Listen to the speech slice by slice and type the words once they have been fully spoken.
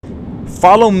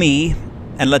Follow me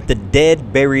and let the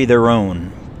dead bury their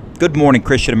own. Good morning,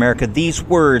 Christian America. These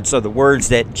words are the words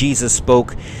that Jesus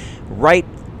spoke right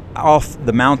off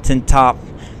the mountaintop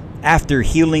after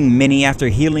healing many, after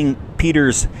healing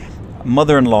Peter's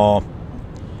mother-in-law.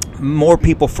 More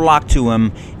people flocked to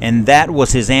him, and that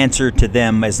was his answer to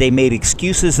them as they made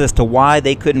excuses as to why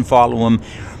they couldn't follow him.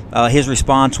 His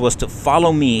response was to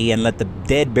follow me and let the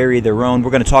dead bury their own.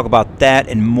 We're going to talk about that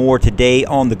and more today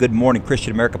on the Good Morning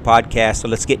Christian America podcast. So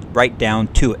let's get right down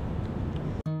to it.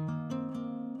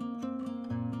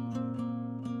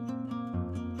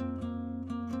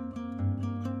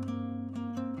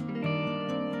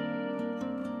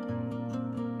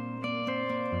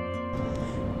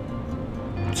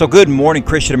 So good morning,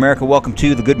 Christian America. Welcome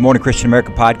to the Good Morning Christian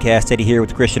America podcast. Eddie here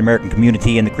with the Christian American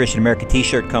community and the Christian American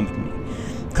T-shirt company.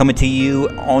 Coming to you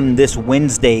on this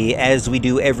Wednesday, as we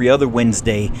do every other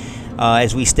Wednesday,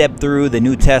 as we step through the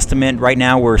New Testament. Right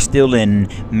now we're still in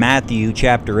Matthew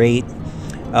chapter 8.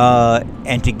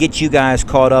 And to get you guys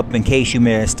caught up in case you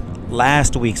missed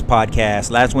last Wednesday's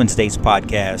podcast,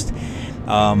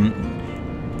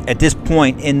 at this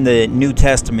point in the New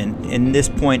Testament, in this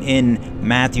point in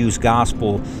Matthew's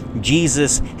Gospel,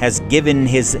 Jesus has given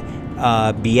his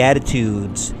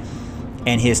Beatitudes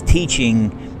and his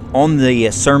teaching on the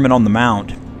Sermon on the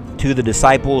Mount to the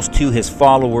disciples, to his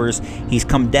followers. He's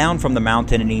come down from the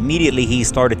mountain and immediately he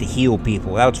started to heal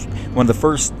people. That was one of the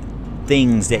first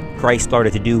things that Christ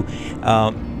started to do.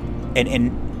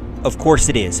 And of course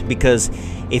it is, because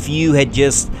if you had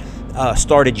just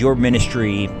started your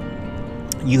ministry,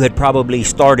 you had probably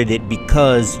started it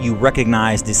because you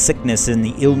recognized the sickness and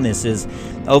the illnesses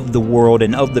of the world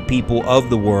and of the people of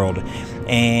the world.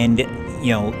 And,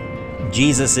 you know,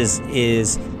 Jesus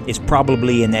is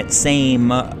probably in that same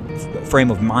frame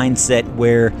of mindset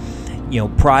where, you know,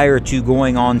 prior to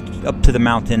going on up to the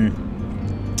mountain,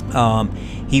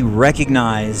 he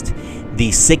recognized the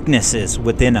sicknesses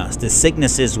within us, the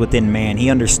sicknesses within man. He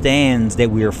understands that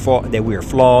we are flawed, that we are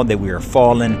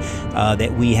fallen,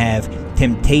 that we have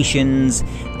temptations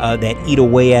that eat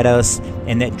away at us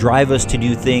and that drive us to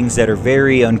do things that are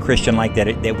very unchristian-like,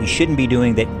 that we shouldn't be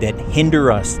doing, that hinder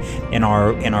us in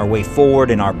our way forward,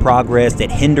 in our progress,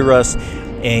 that hinder us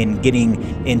in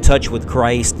getting in touch with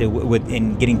Christ,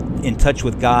 in getting in touch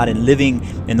with God and living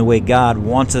in the way God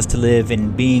wants us to live,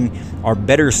 and being our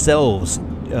better selves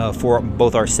for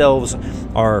both ourselves,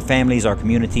 our families, our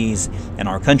communities, and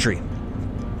our country.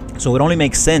 So it only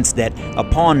makes sense that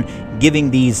upon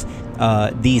giving these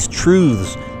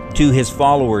truths to his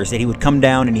followers, that he would come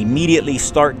down and immediately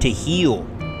start to heal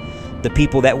the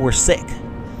people that were sick.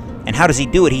 And how does he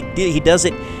do it? He does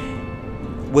it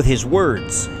with his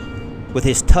words, with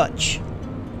his touch,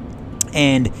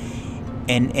 and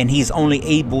he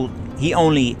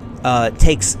only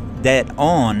takes that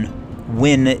on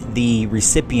when the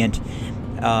recipient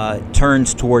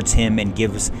turns towards him and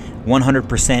gives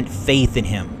 100% faith in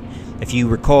him. If you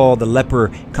recall, the leper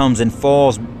comes and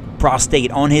falls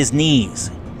prostrate on his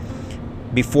knees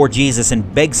before Jesus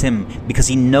and begs him because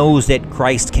he knows that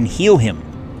Christ can heal him.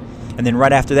 And then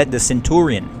right after that, the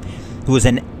centurion, who is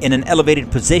in an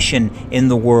elevated position in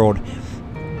the world,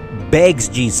 begs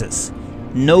Jesus,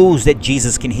 knows that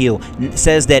Jesus can heal,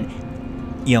 says that,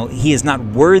 you know, he is not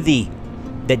worthy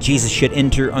that Jesus should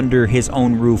enter under his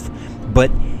own roof, but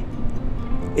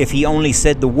if he only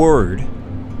said the word,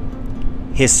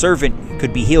 his servant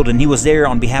could be healed. And he was there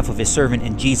on behalf of his servant,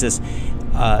 and Jesus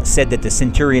said that the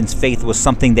centurion's faith was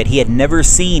something that he had never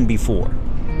seen before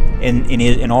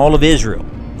in all of Israel.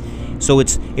 So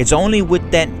it's only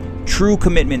with that true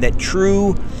commitment, that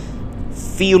true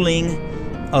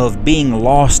feeling of being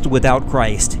lost without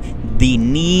Christ, the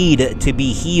need to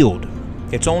be healed.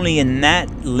 It's only in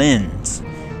that lens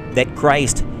that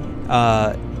Christ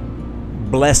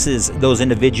blesses those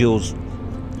individuals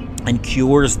and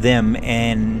cures them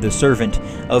and the servant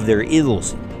of their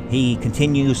ills. He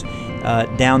continues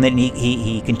down that, and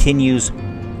he continues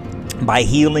by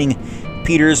healing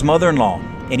Peter's mother-in-law.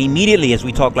 And immediately, as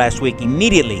we talked last week,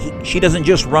 she doesn't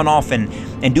just run off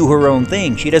and do her own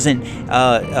thing. She doesn't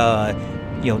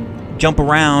jump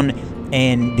around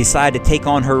and decide to take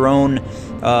on her own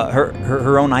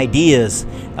her own ideas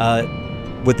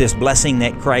with this blessing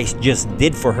that Christ just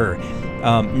did for her.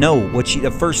 No,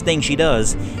 the first thing she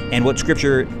does, and what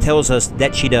Scripture tells us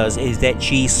that she does, is that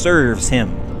she serves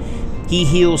him. He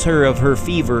heals her of her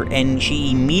fever, and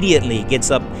she immediately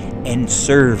gets up and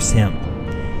serves him.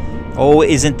 Oh,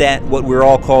 isn't that what we're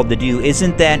all called to do?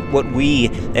 Isn't that what we,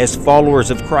 as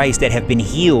followers of Christ that have been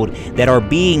healed, that are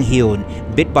being healed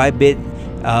bit by bit,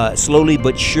 slowly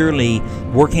but surely,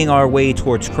 working our way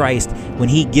towards Christ, when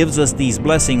he gives us these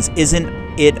blessings, isn't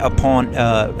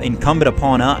incumbent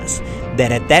upon us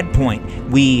that at that point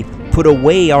we put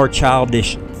away our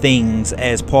childish things,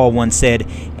 as Paul once said,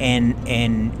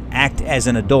 and act as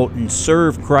an adult and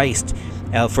serve Christ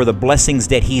for the blessings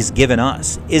that he's given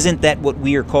us. Isn't that what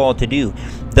we are called to do?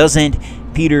 Doesn't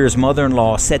Peter's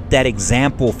mother-in-law set that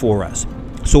example for us?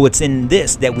 So it's in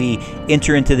this that we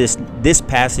enter into this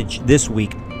passage this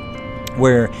week,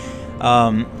 where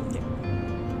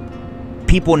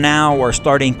people now are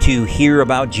starting to hear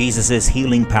about Jesus's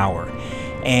healing power,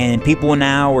 and people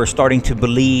now are starting to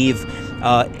believe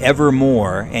ever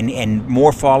more, and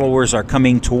more followers are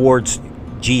coming towards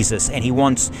Jesus, and they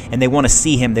want to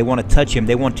see him, they want to touch him,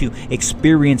 they want to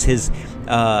experience his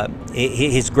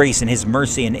grace and his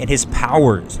mercy and his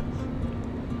powers.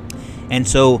 And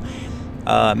so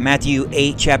Matthew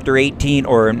 8 chapter 18,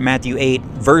 or Matthew 8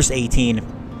 verse 18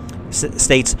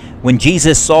 states, when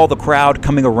Jesus saw the crowd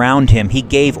coming around him, he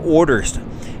gave orders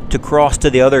to cross to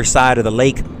the other side of the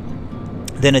lake.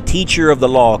 Then a teacher of the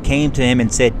law came to him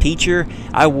and said, "Teacher,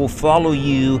 I will follow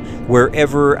you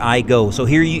wherever I go." So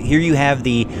here you have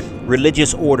the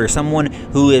religious order, someone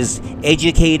who is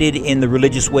educated in the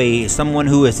religious way, someone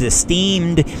who is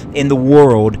esteemed in the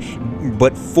world,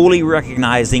 but fully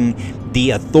recognizing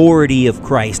the authority of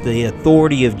Christ, the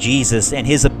authority of Jesus and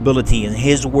his ability and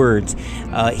his words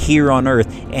here on earth,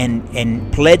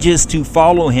 and pledges to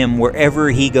follow him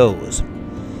wherever he goes.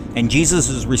 And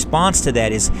Jesus' response to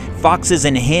that is, foxes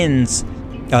have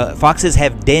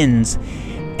dens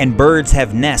and birds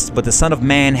have nests, but the Son of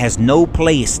Man has no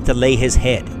place to lay his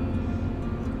head.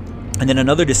 And then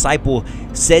another disciple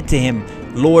said to him,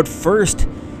 "Lord, first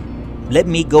let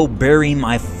me go bury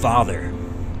my father."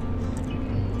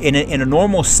 In a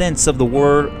normal sense of the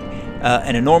word,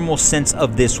 in a normal sense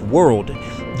of this world,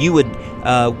 you would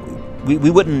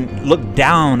we wouldn't look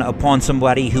down upon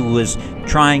somebody who was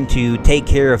trying to take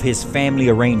care of his family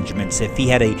arrangements. If he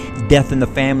had a death in the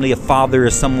family, a father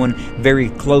is someone very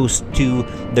close to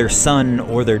their son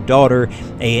or their daughter,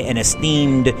 an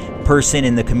esteemed person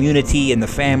in the community, in the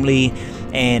family,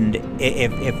 and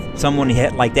if someone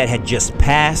like that had just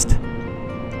passed,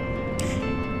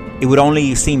 it would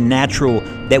only seem natural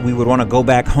that we would want to go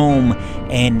back home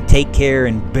and take care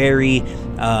and bury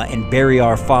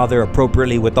our father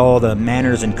appropriately with all the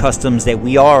manners and customs that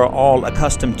we are all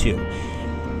accustomed to.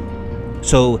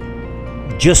 So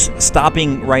just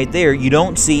stopping right there, you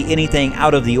don't see anything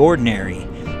out of the ordinary,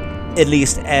 at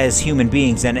least as human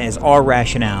beings and as our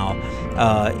rationale,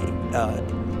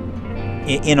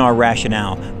 in our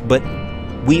rationale. But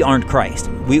we aren't Christ.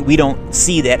 We don't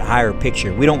see that higher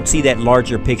picture. We don't see that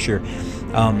larger picture.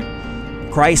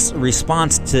 Christ's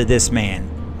response to this man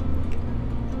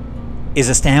is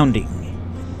astounding,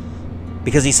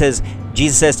 because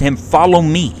Jesus says to him, "Follow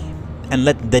me and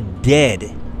let the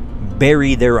dead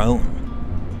bury their own."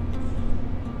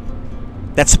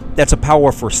 That's a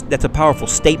powerful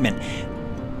statement.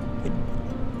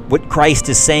 What Christ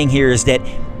is saying here is that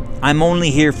I'm only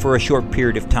here for a short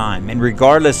period of time, and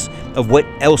regardless of what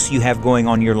else you have going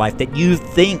on in your life that you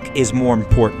think is more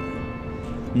important,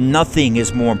 nothing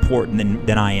is more important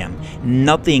than I am.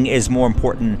 Nothing is more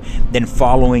important than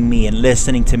following me and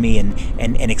listening to me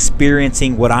and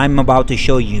experiencing what I'm about to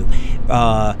show you,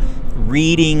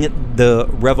 reading the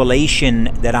revelation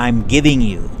that I'm giving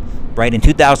you. Right, in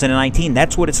 2019,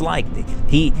 that's what it's like.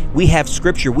 We have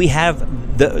Scripture, we have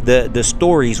the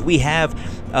stories, we have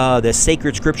the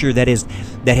sacred Scripture that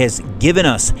has given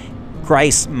us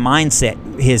Christ's mindset,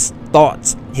 his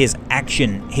thoughts, his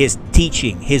action, his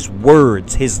teaching, his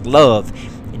words, his love,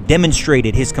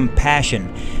 demonstrated his compassion.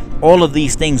 All of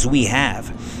these things we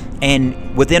have, and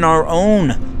within our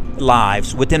own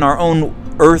lives, within our own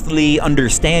earthly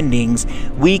understandings,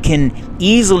 we can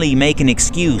easily make an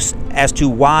excuse as to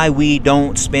why we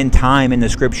don't spend time in the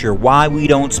Scripture, why we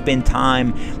don't spend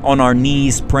time on our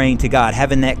knees praying to God,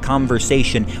 having that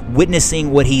conversation,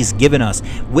 witnessing what he's given us,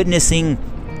 witnessing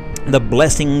the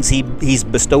blessings he's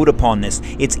bestowed upon us.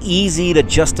 It's easy to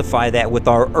justify that with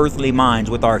our earthly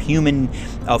minds, with our human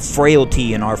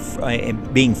frailty and our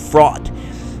being fraught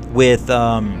with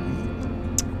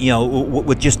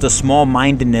with just the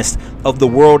small-mindedness of the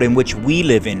world in which we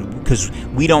live in, because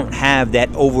we don't have that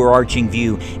overarching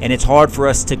view, and it's hard for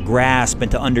us to grasp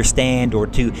and to understand or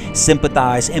to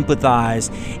sympathize, empathize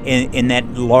in that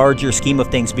larger scheme of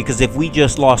things. Because if we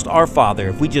just lost our father,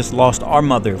 if we just lost our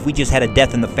mother, if we just had a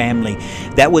death in the family,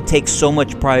 that would take so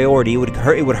much priority. It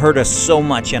would hurt us so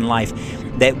much in life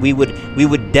that we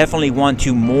would definitely want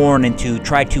to mourn and to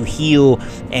try to heal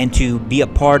and to be a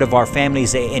part of our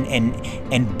families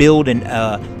and build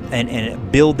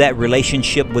and build that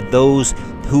relationship with those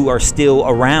who are still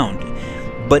around.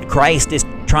 But Christ is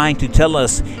trying to tell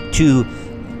us to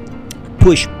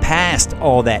push past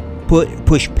all that,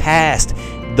 push past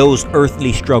those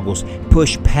earthly struggles,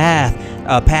 push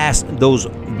past those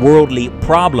worldly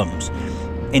problems.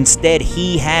 Instead,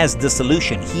 he has the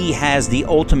solution. He is the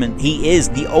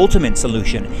ultimate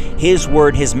solution. His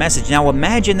word, his message. Now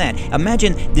imagine that.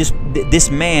 Imagine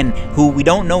this man who we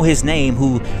don't know his name,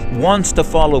 who wants to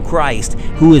follow Christ,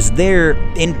 who is there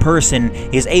in person,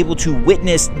 is able to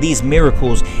witness these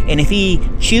miracles. And if he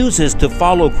chooses to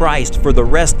follow Christ for the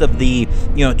rest of the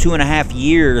 2.5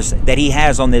 years that he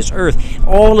has on this earth,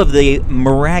 all of the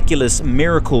miraculous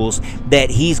miracles that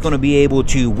he's going to be able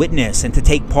to witness and to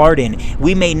take part in,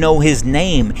 we may know his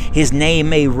name. His name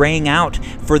may ring out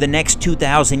for the next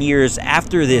 2,000 years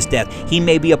after this death. He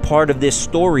may be a part of this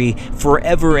story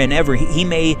forever and ever.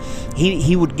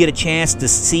 He would get a chance to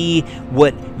see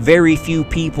what very few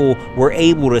people were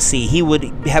able to see. He would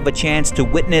have a chance to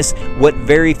witness what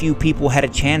very few people had a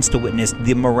chance to witness,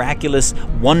 the miraculous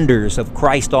wonders of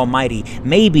Christ Almighty.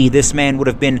 Maybe this man would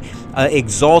have been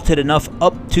exalted enough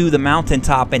up to the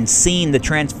mountaintop and seen the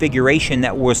transfiguration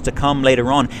that was to come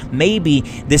later on. Maybe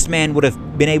this man would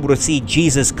have been able to see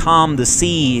Jesus calm the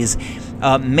seas.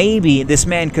 Maybe this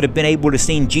man could have been able to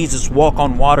see Jesus walk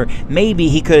on water. Maybe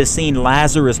he could have seen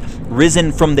Lazarus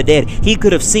risen from the dead. He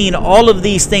could have seen all of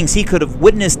these things. He could have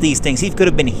witnessed these things. He could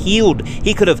have been healed.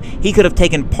 He could have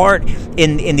taken part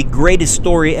in the greatest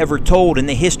story ever told in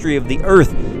the history of the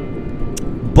earth.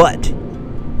 But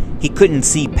he couldn't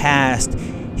see past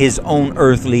his own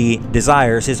earthly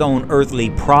desires, his own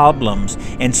earthly problems,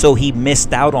 and so he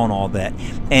missed out on all that.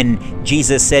 And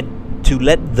Jesus said to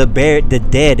let the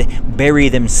dead bury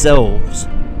themselves.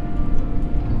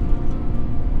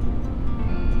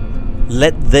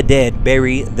 Let the dead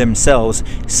bury themselves,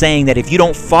 saying that if you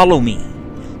don't follow me,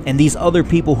 and these other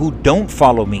people who don't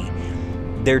follow me,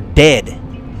 they're dead.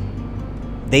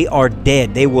 They are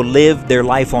dead. They will live their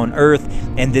life on earth,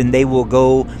 and then they will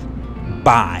go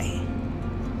by.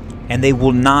 And they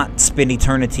will not spend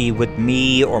eternity with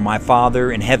me or my Father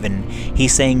in heaven.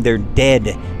 He's saying they're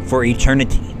dead for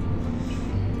eternity.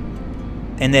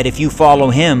 And that if you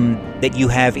follow him, that you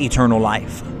have eternal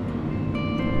life.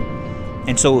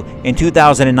 And so in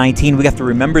 2019, we have to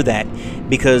remember that,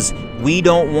 because we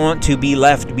don't want to be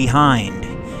left behind.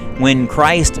 When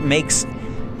Christ makes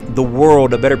the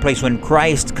world a better place, when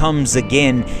Christ comes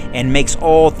again and makes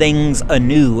all things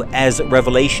anew, as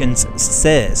Revelations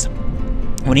says,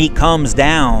 when he comes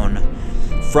down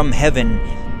from heaven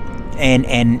and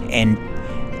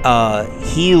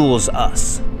heals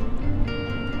us,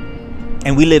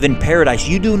 and we live in paradise,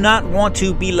 you do not want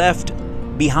to be left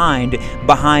behind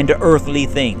earthly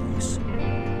things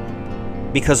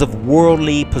because of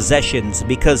worldly possessions,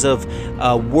 because of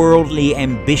worldly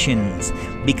ambitions,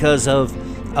 because of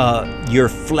your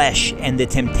flesh and the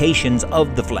temptations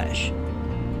of the flesh.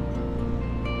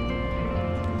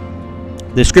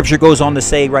 The scripture goes on to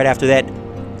say right after that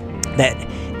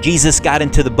Jesus got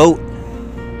into the boat,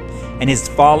 and his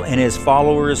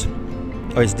followers,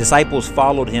 or his disciples,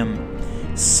 followed him.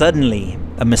 Suddenly,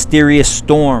 a mysterious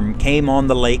storm came on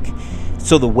the lake,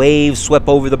 so the waves swept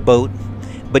over the boat,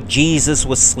 but Jesus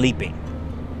was sleeping.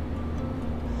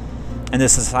 And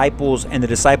the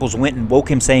disciples went and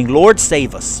woke him, saying, "Lord,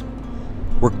 save us.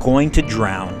 We're going to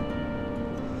drown."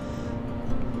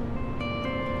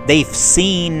 They've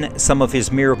seen some of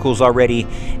his miracles already,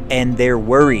 and they're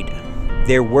worried.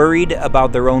 They're worried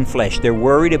about their own flesh. They're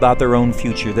worried about their own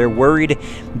future. They're worried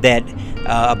that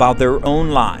about their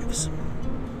own lives.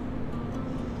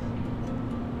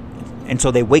 And so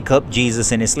they wake up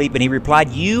Jesus in his sleep, and he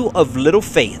replied, "You of little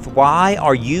faith, why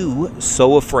are you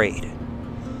so afraid?"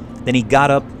 Then he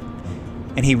got up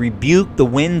and he rebuked the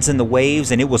winds and the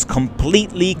waves, and it was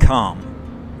completely calm.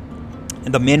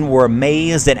 And the men were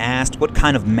amazed and asked, "What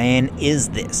kind of man is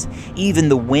this? Even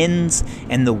the winds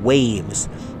and the waves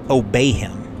obey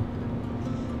him."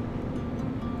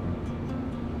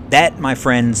 That, my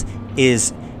friends,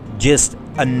 is just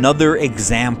another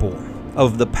example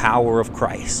of the power of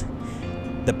Christ.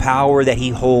 The power that he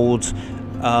holds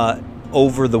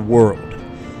over the world.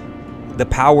 The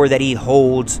power that he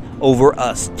holds over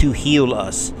us to heal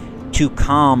us, to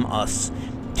calm us,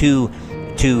 to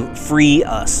free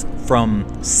us from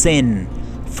sin,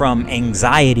 from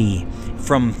anxiety,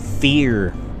 from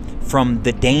fear, from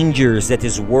the dangers that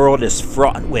this world is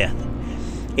fraught with.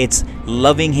 It's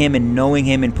loving him and knowing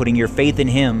him and putting your faith in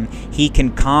him. He can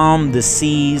calm the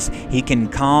seas. He can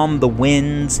calm the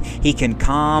winds. He can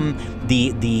calm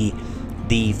the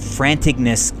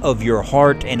franticness of your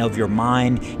heart and of your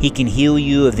mind. He can heal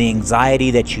you of the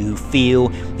anxiety that you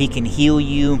feel. He can heal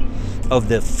you of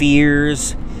the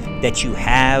fears that you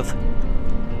have.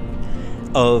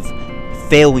 of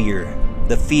failure,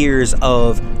 the fears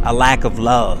of a lack of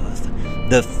love,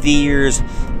 the fears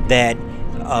that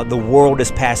the world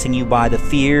is passing you by, the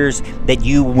fears that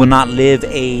you will not live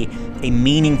a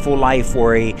meaningful life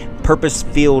or a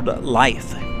purpose-filled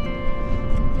life.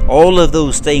 All of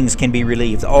those things can be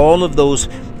relieved. All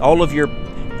of your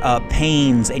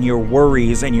pains and your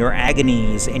worries and your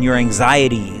agonies and your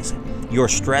anxieties, your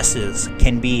stresses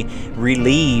can be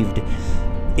relieved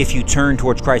if you turn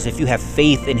towards Christ, if you have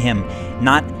faith in Him.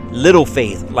 Not little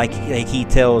faith like He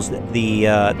tells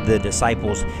the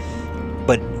disciples,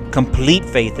 but complete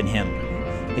faith in Him.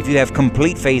 If you have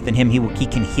complete faith in Him, He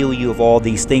can heal you of all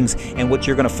these things. And what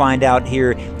you're going to find out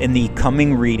here in the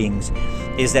coming readings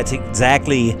is that's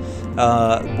exactly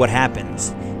what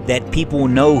happens. That people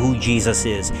know who Jesus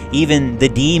is. Even the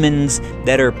demons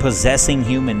that are possessing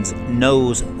humans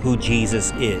knows who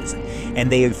Jesus is.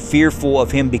 And they are fearful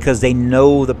of Him because they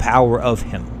know the power of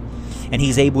Him. And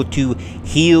He's able to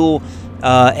heal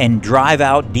and drive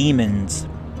out demons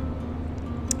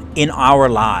in our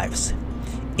lives,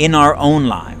 in our own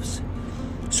lives.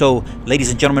 So, ladies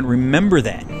and gentlemen, remember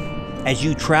that as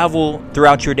you travel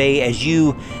throughout your day, as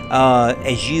you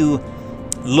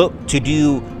look to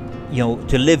do,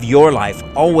 to live your life,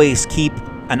 always keep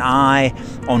an eye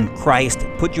on Christ.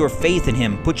 Put your faith in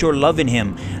Him. Put your love in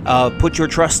Him. Put your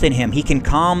trust in Him. He can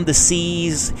calm the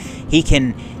seas. He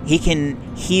can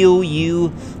heal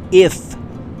you if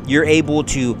you're able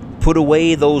to put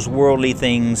away those worldly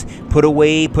things, put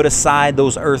aside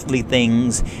those earthly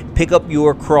things, pick up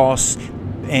your cross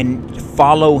and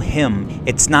follow Him.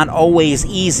 It's not always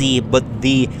easy, but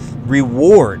the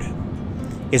reward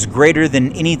is greater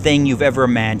than anything you've ever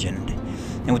imagined.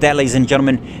 And with that, ladies and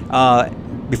gentlemen,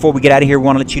 before we get out of here, we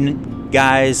want to let you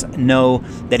guys know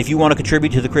that if you want to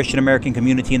contribute to the Christian American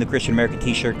community and the Christian American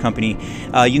T-shirt company,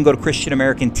 you can go to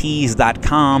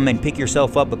ChristianAmericanTees.com and pick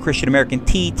yourself up a Christian American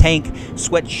tee, tank,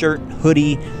 sweatshirt,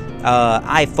 hoodie,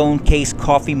 iPhone case,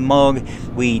 coffee mug.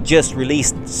 We just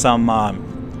released some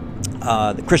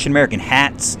the Christian American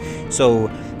hats, so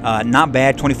not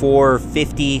bad,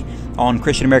 $24.50 on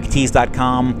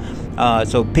ChristianAmericanTees.com.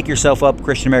 So pick yourself up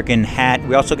Christian American hat.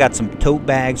 We also got some tote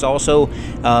bags also.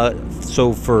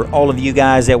 So for all of you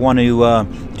guys that want to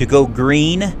go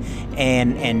green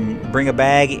and bring a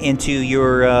bag into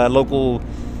your local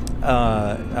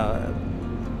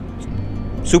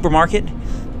supermarket,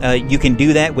 you can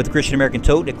do that with Christian American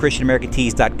Tote at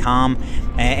ChristianAmericanTees.com.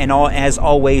 And as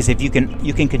always, if you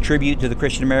can contribute to the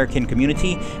Christian American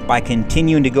community by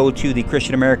continuing to go to the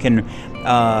Christian American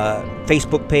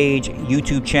Facebook page,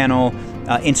 YouTube channel,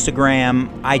 Instagram,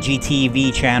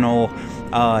 IGTV channel,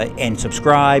 and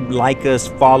subscribe, like us,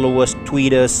 follow us,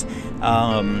 tweet us,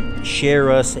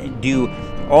 share us, do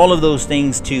all of those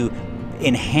things to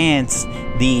enhance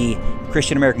the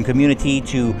Christian American community,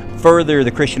 to further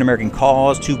the Christian American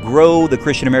cause, to grow the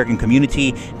Christian American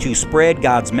community, to spread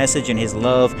God's message and His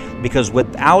love, because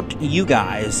without you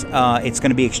guys, it's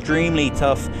going to be extremely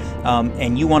tough,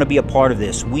 and you want to be a part of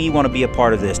this. We want to be a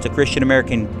part of this. The Christian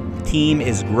American team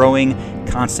is growing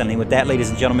constantly. With that, ladies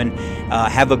and gentlemen,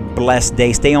 have a blessed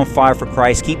day. Stay on fire for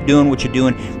Christ. Keep doing what you're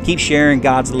doing. Keep sharing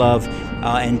God's love.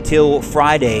 Until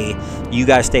Friday, you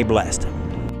guys stay blessed.